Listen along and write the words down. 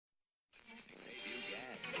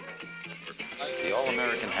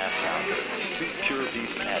All-American half pound, 2 pure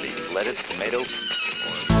beef patties, lettuce, tomato.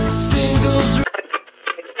 Singles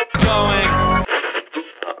going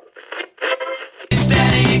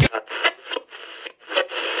steady.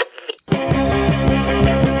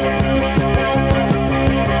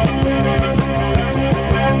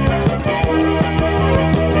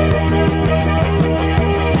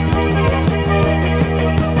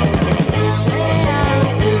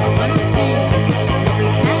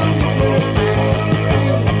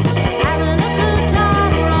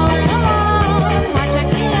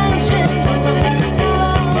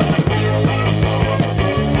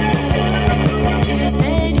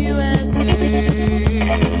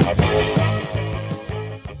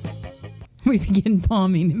 We begin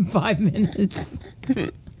bombing in 5 minutes.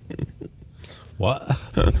 What?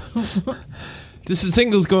 This is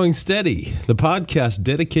Singles Going Steady, the podcast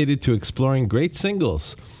dedicated to exploring great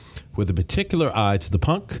singles with a particular eye to the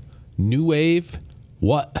punk, new wave,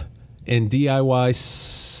 and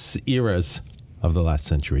DIY eras of the last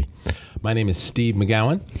century. My name is Steve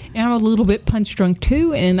McGowan. And I'm a little bit punch drunk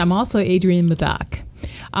too, and I'm also Adrienne Madoc.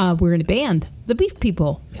 We're in a band, The Beef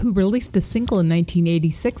People, who released a single in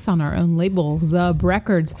 1986 on our own label, Zub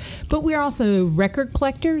Records. But we're also record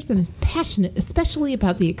collectors and passionate, especially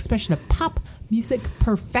about the expression of pop music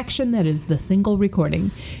perfection that is the single recording.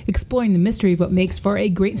 Exploring the mystery of what makes for a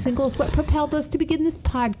great single is what propelled us to begin this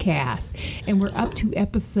podcast. And we're up to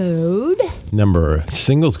episode... Number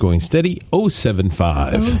Singles Going Steady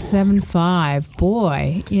 075. 075.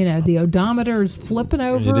 Boy, you know, the odometer is flipping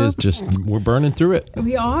over. It is just, we're burning through it.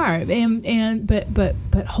 We are.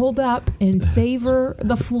 But hold up and savor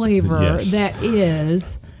the flavor Yes. that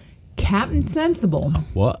is Captain Sensible.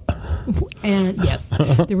 What? And yes,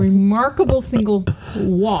 the remarkable single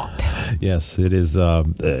What. Yes, it is.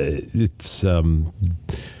 It's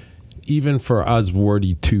even for us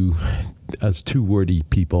two wordy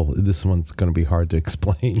people, this one's going to be hard to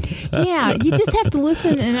explain. Yeah, you just have to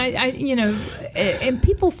listen, and and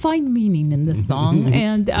people find meaning in this song,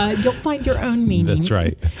 and you'll find your own meaning. That's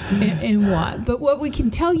right. In what? But what we can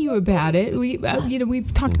tell you about it,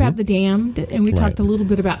 we've talked about The Damned, and we talked a little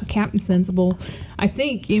bit about Captain Sensible, I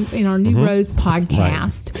think, in our New Rose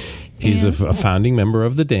podcast. Right. He's a founding member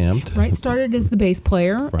of The Damned. Right, started as the bass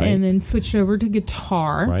player, Right. and then switched over to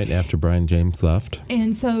guitar. Right, after Brian James left.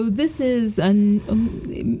 And so this is an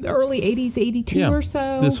early 80s, 82 or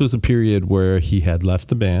so. This was a period where he had left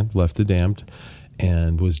the band, left The Damned,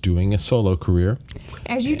 and was doing a solo career.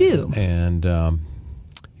 As you do. And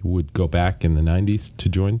he would go back in the 90s to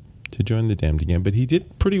join The Damned again. But he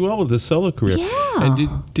did pretty well with his solo career. Yeah.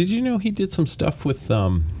 And did you know he did some stuff with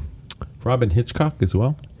Robin Hitchcock as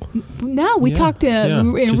well? No, we talked in a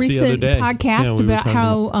just the recent other day. podcast We were about talking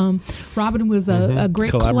how Robin was a great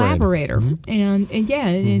collaborator.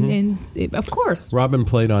 And of course. Robin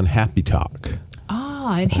played on Happy Talk.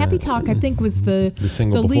 And Happy Talk, I think, was the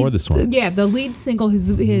single before this one. Yeah, the lead single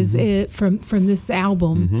from this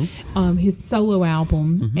album, his solo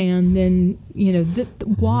album, and then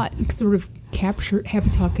what sort of captured Happy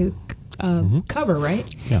Talk cover,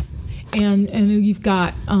 right? Yeah. And you've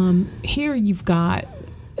got here you've got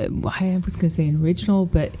I was going to say an original,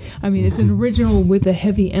 but I mean it's an original with a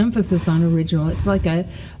heavy emphasis on original. It's like a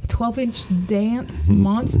 12-inch dance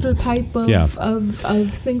monster type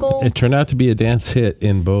of single. It turned out to be a dance hit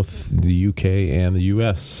in both the UK and the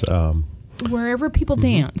US. Wherever people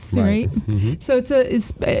dance, right? So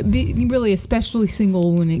it's really especially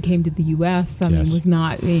single when it came to the U.S. I mean, it was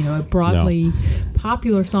not a broadly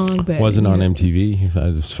popular song, but wasn't on MTV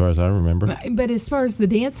as far as I remember. But as far as the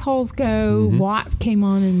dance halls go, WAP came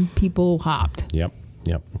on and people hopped. Yep.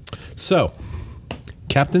 So,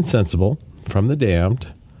 Captain Sensible from The Damned,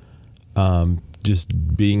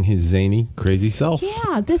 just being his zany, crazy self.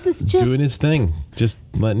 Yeah, this is just doing his thing, just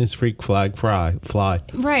letting his freak flag fly.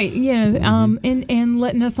 Right, and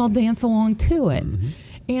letting us all dance along to it.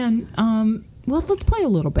 And well, let's play a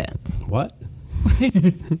little bit. What?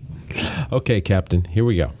 Okay, Captain, here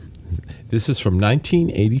we go. This is from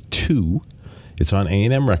 1982. It's on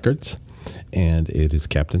A&M Records, and it is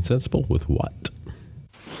Captain Sensible with What?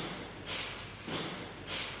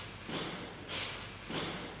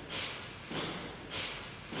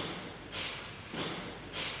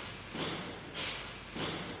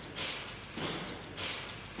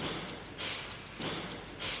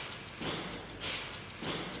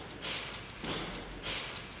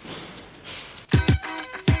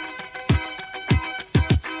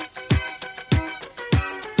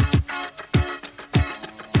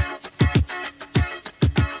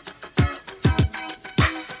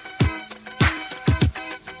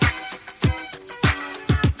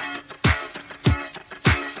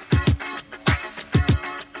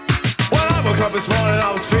 club this morning,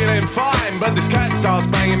 I was feeling fine, but this cat starts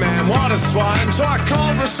banging, man, what a swine. So I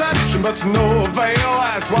called reception, but to no avail.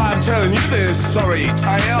 That's why I'm telling you this sorry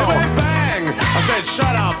tale. It went bang, I said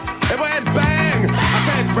shut up. It went bang, I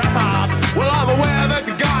said wrap up. Well, I'm aware that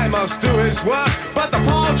the guy must do his work, but the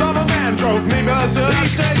paw of a man drove me berserk. He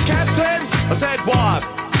said, Captain, I said what?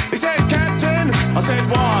 He said, Captain, I said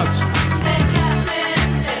what? He said, Captain,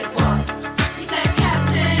 said what? He said,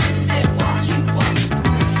 Captain, said what you want.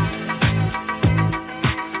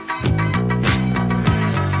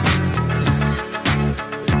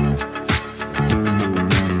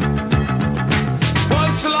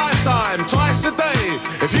 Once a lifetime, twice a day.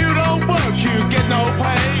 If you don't work, you get no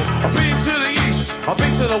pay. I've been to the east, I've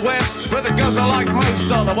been to the west, where the girls are like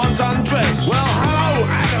most are the ones undressed. Well, hello,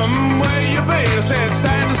 Adam, where you been? I said,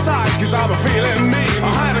 stand aside, cause I'm a feeling mean.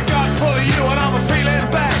 I had a gut full of you and I'm a feeling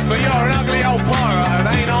bad, but you're an ugly old pirate and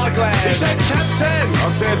ain't I glad. He said, Captain, I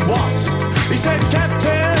said, what? He said,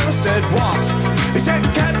 Captain, I said, what? He said,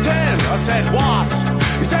 Captain, I said, what?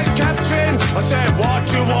 He said, Captain, I said, what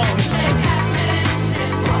you want? He said, Captain,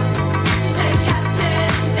 said what? He said,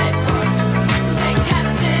 Captain, said what? He said,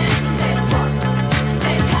 Captain, said what? He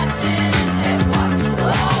said, Captain, said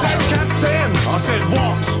what? He said, Captain, I said,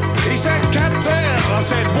 what? He said, Captain, I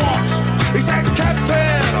said, what? He said,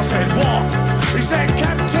 Captain, I said, what? He said,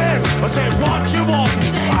 Captain, I said, what you want?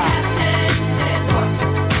 He said, Captain, said what?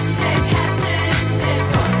 He said, Captain, said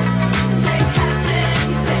what? He said,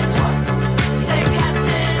 Captain, said what? He said,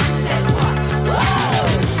 Captain, said what? Whoa!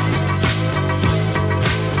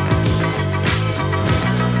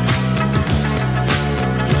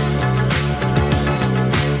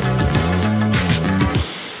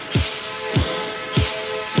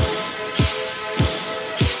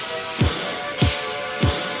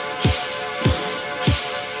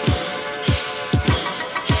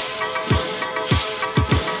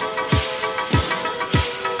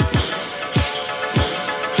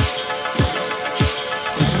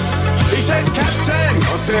 He said, Captain,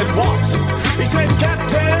 I said, what? He said,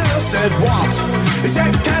 Captain, I said, what? He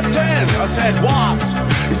said, Captain, I said, what?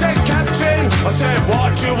 He said, Captain, I said,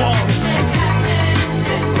 what you want? He said, Captain,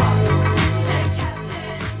 said what? He said,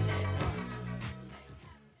 Captain, said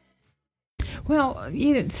what?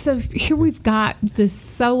 Well, so here we've got this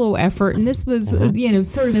solo effort, and this was, sort of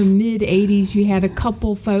the mid 80s. You had a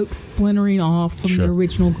couple folks splintering off from Sure. the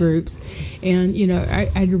original groups. And,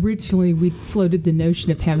 I'd originally, we floated the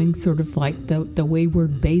notion of having sort of like the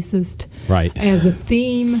wayward bassist Right. as a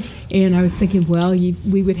theme. And I was thinking, well,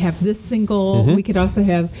 we would have this single. We could also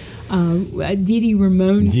have Dee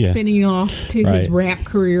Ramone Yeah. spinning off to his Right. rap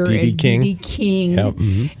career Dee Dee as King. Dee Dee King. Yep.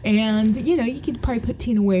 And, you could probably put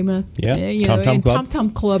Tina Weymouth, Yeah. Tom Tom and Club. Tom Tom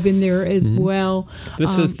Club in there as well.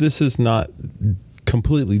 This is not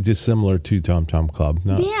completely dissimilar to Tom Tom Club.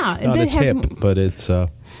 Not, Yeah, not that as has hip, but it's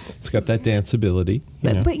got that danceability.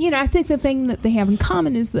 You know. But I think the thing that they have in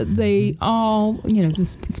common is that they all,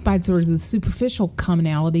 just despite sort of the superficial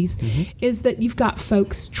commonalities, is that you've got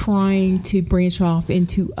folks trying to branch off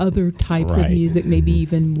into other types of Right. music, maybe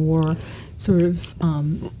even more sort of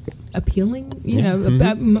appealing,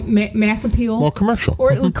 mass appeal. More commercial.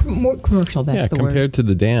 Or more commercial, that's the word. Compared to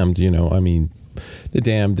the Damned, the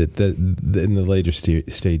Damned in the later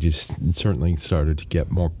stages certainly started to get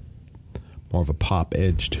more of a pop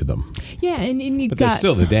edge to them. Yeah, and you've But they're got...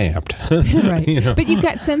 still the Damned. Right. You know? But you've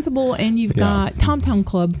got Sensible and you've Yeah. got Tom Tom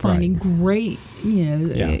Club finding Right. great,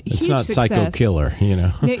 It's huge not success. Psycho Killer,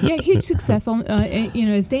 Yeah, huge success on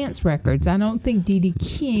as dance records. I don't think Dee Dee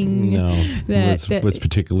King was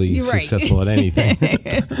particularly You're right. successful at anything.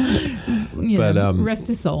 rest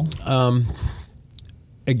his soul.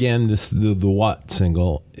 Again, the What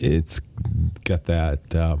single, it's got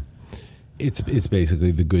that. It's basically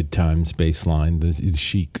the Good Times bass line, the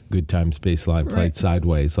chic Good Times bass line played Right.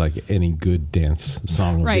 sideways, like any good dance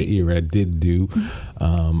song of Right. the era did do,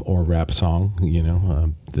 or rap song.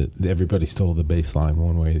 Everybody stole the bass line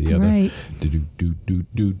one way or the other. Right. Do do do do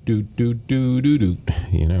do do do do do do.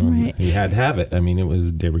 Right. You had to have it. I mean, it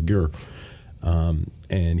was de rigueur.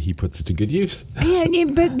 And he puts it to good use. Yeah,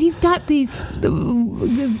 but you've got these,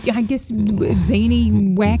 I guess, zany,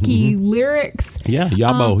 wacky lyrics. Yeah,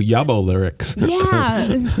 Yabo lyrics.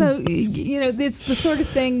 Yeah, so it's the sort of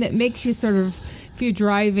thing that makes you sort of, if you're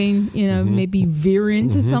driving, maybe veer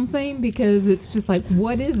into something because it's just like,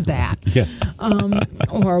 what is that? Yeah.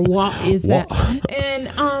 Or what is that? What?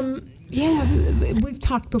 And we've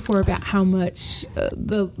talked before about how much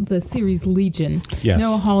the series Legion, Yes.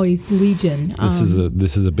 Noah Hawley's Legion.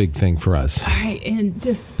 This is a big thing for us. Right, and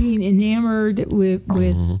just being enamored with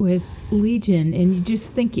Legion, and you just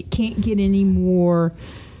think it can't get any more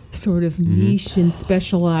sort of niche and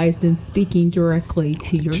specialized in speaking directly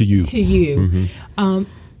to you. Mm-hmm.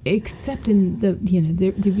 Except in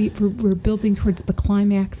we're building towards the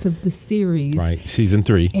climax of the series, Right, season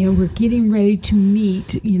 3. and we're getting ready to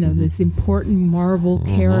meet, this important Marvel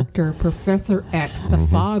character, Professor X, the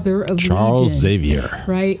father of Charles Legion, Xavier.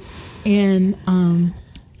 right? And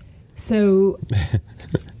so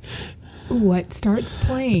what starts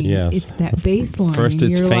playing? Yes. It's that bass line. First and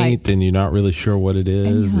it's you're faint, like, and you're not really sure what it is.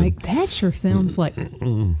 and you're like, that sure sounds like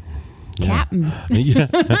Captain. Yeah.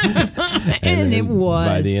 And it was.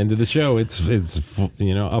 By the end of the show, it's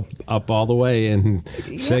up all the way and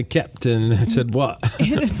said Captain. I said, what?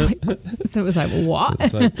 And it was like, what?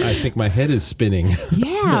 It's like, I think my head is spinning.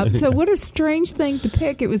 Yeah. So what a strange thing to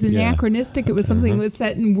pick. It was anachronistic. It was something that was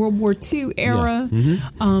set in World War II era.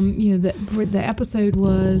 The episode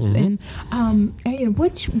was. And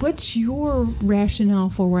what's your rationale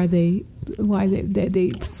for why they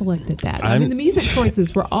selected that? I mean, the music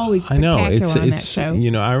choices were always spectacular on that show.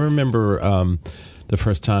 I remember the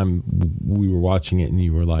first time we were watching it, and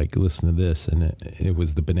you were like, "Listen to this," and it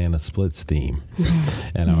was the Banana Splits theme,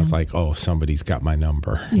 and I was like, "Oh, somebody's got my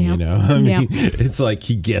number." Yeah. I mean, it's like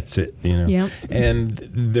he gets it. Yep. And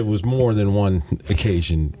there was more than one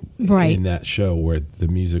occasion in that show where the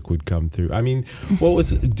music would come through. I mean,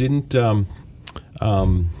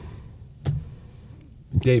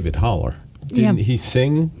 David Holler. Didn't he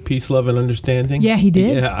sing Peace, Love, and Understanding? Yeah, he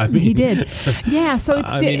did. Yeah, I mean, he did. Yeah, so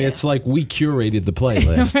it's... it's like we curated the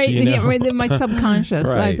playlist, right, in my subconscious,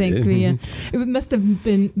 I think. It must have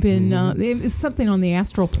been it was something on the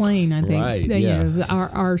astral plane, I think. Right,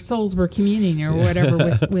 our souls were communing or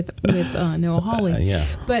whatever with Noah Hawley. Yeah.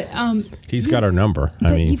 But... he's got our number.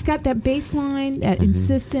 But you've got that bass line, that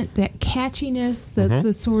insistent, that catchiness,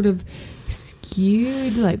 the sort of...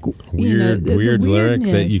 skewed, like weird lyric that you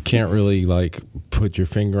weirdness. can't really like put your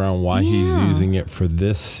finger on why he's using it for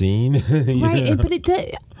this scene. Right, but it does,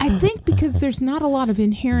 I think because there's not a lot of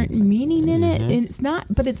inherent meaning in it, and it's not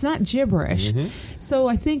gibberish. So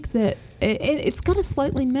I think that it's got a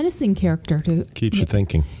slightly menacing character to keeps you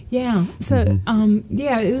thinking. Yeah. So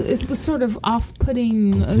it was sort of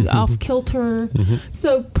off-putting, off kilter.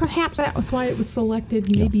 So perhaps that was why it was selected.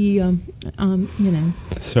 Maybe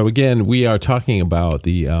So again, we are talking about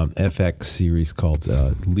the FX series called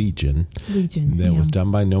Legion. That was done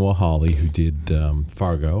by Noah Hawley, who did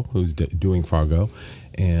Fargo, who's doing Fargo.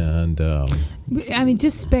 And I mean,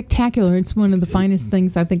 just spectacular. It's one of the finest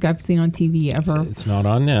things I think I've seen on TV ever. It's not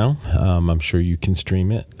on now. I'm sure you can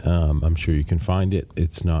stream it. I'm sure you can find it.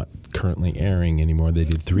 It's not currently airing anymore. They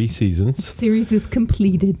did 3 seasons. The series is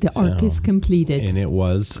completed. The arc is completed. And it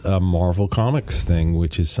was a Marvel Comics thing,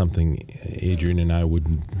 which is something Adrian and I would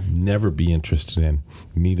never be interested in.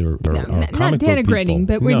 Neither are our not comic book denigrating,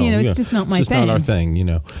 people. but it's just not my it's thing. It's not our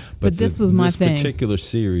thing, But this was my thing. This particular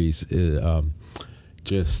series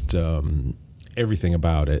just everything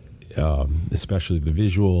about it, especially the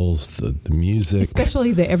visuals, the music,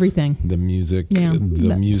 especially the everything, the music, the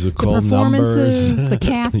musical the performances, numbers, the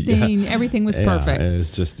casting, everything was perfect. And it's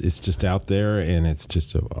just out there, and it's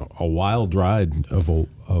just a wild ride of a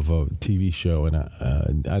TV show,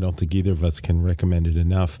 and I don't think either of us can recommend it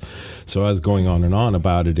enough. So I was going on and on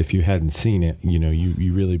about it. If you hadn't seen it,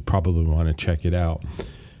 you really probably want to check it out.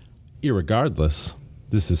 Irregardless,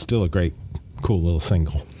 this is still a great, cool little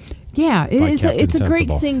single. Yeah, it is. It's a great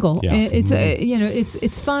Sensible. single. Yeah. It's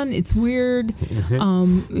it's fun. It's weird.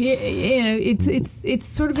 It's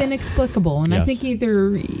sort of inexplicable, and I think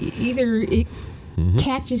either it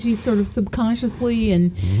catches you sort of subconsciously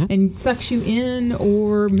and sucks you in,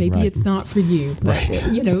 or maybe it's not for you. But,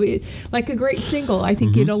 like a great single, I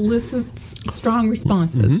think it elicits strong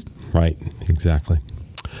responses. Right, exactly.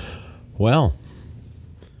 Well,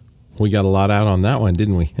 we got a lot out on that one,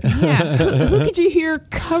 didn't we? Yeah. Who could you hear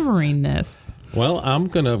covering this? Well, I'm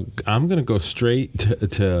gonna go straight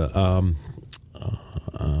to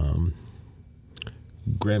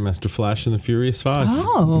Grandmaster Flash and the Furious Five.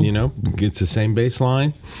 Oh, it's the same bass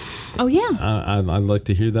line. Oh yeah. I'd like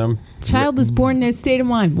to hear them. Child is born in a state of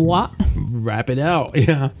mind. What? Rap it out.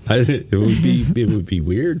 Yeah, it would be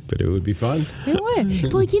weird, but it would be fun. It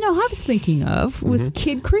would. Well, I was thinking of was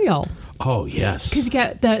Kid Creole. Oh yes, because you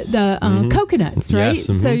got the coconuts, right? Yes,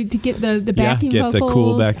 so to get the backing get vocals, the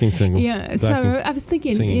cool backing single. Yeah. So I was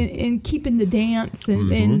thinking in keeping the dance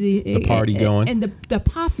and the party going and the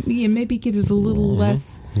pop. Maybe get it a little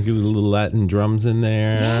less. Get a little Latin drums in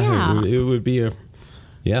there. Yeah. It would be a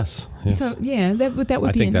yes. So that would be.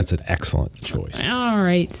 I think that's an excellent choice. All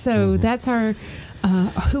right. So that's our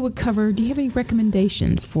Who would cover? Do you have any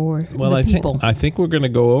recommendations for Well, the people? I think we're going to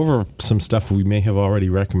go over some stuff we may have already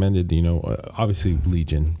recommended. Obviously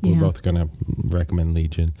Legion. We're Yeah. both going to recommend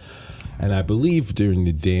Legion, and I believe during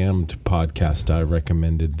the Damned podcast, I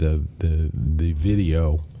recommended the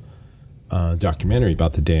video documentary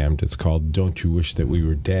about the Damned. It's called "Don't You Wish That We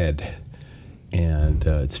Were Dead," and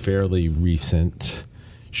it's fairly recent.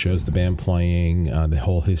 Shows the band playing, the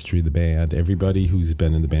whole history of the band. Everybody who's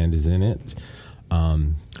been in the band is in it.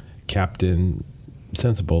 Captain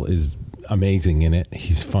Sensible is amazing in it.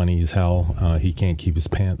 He's funny as hell. He can't keep his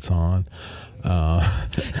pants on.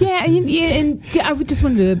 And I just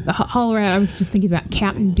wanted to holler out. I was just thinking about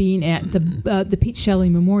Captain being at the Pete Shelley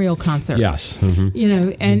Memorial Concert. Yes.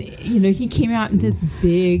 Mm-hmm. And he came out in this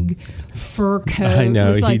big fur coat. I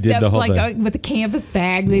know, with he did the whole thing. with a canvas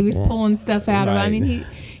bag. They was pulling stuff out of. I Right. mean,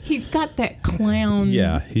 he's got that clown.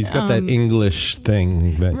 Yeah, he's got that English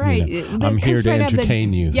thing that Right. I'm That here comes to right out of the-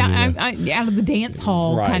 entertain you. Yeah, I'm out of the dance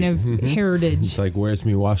hall Right. kind of Mhm. heritage. It's like, where's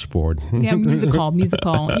me washboard? Yeah, musical.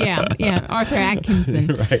 Yeah, Arthur Atkinson.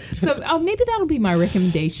 Right. So maybe that'll be my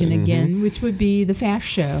recommendation again, which would be the Fast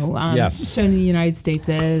Show. Yes. Shown in the United States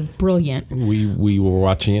as brilliant. We were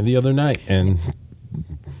watching it the other night and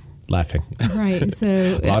laughing. Right.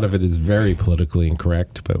 So A lot of it is very politically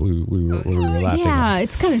incorrect, but we were laughing. yeah,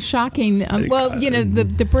 it's kind of shocking.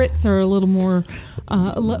 The Brits are a little more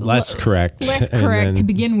Less correct. less And correct then- to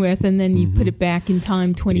begin with, and then you put it back in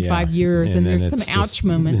time 25 Yeah. years, and then there's some it's ouch just-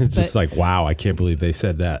 moments. It's just like, wow, I can't believe they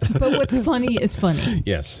said that. But what's funny is funny.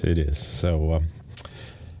 Yes, it is. So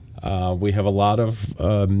we have a lot of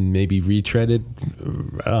maybe retreaded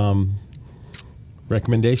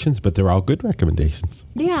recommendations, but they're all good recommendations.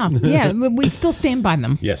 Yeah, we still stand by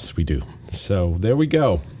them. Yes, we do. So there we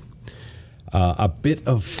go. A bit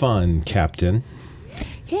of fun, Captain.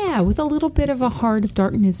 Yeah, with a little bit of a Heart of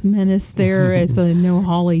Darkness menace there as Noah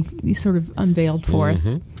Hawley sort of unveiled for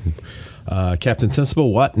us. Captain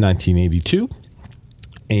Sensible, 1982.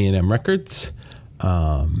 A&M Records.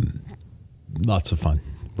 Lots of fun.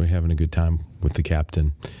 We're having a good time with the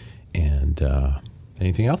Captain. And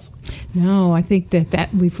anything else? No, I think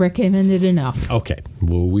that we've recommended enough. Okay.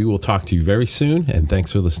 Well, we will talk to you very soon, and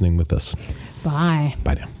thanks for listening with us. Bye.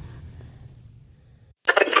 Bye now.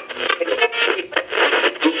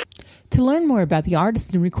 To learn more about the artists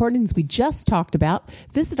and recordings we just talked about,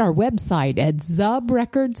 visit our website at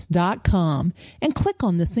zubrecords.com and click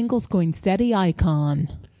on the Singles Going Steady icon.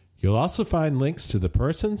 You'll also find links to the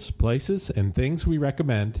persons, places, and things we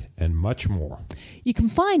recommend, and much more. You can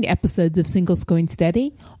find episodes of Singles Going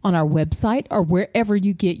Steady on our website or wherever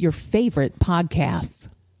you get your favorite podcasts.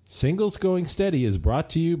 Singles Going Steady is brought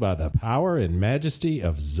to you by the power and majesty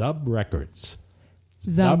of Zub Records.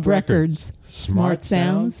 Zub Records. Smart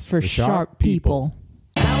sounds for sharp people.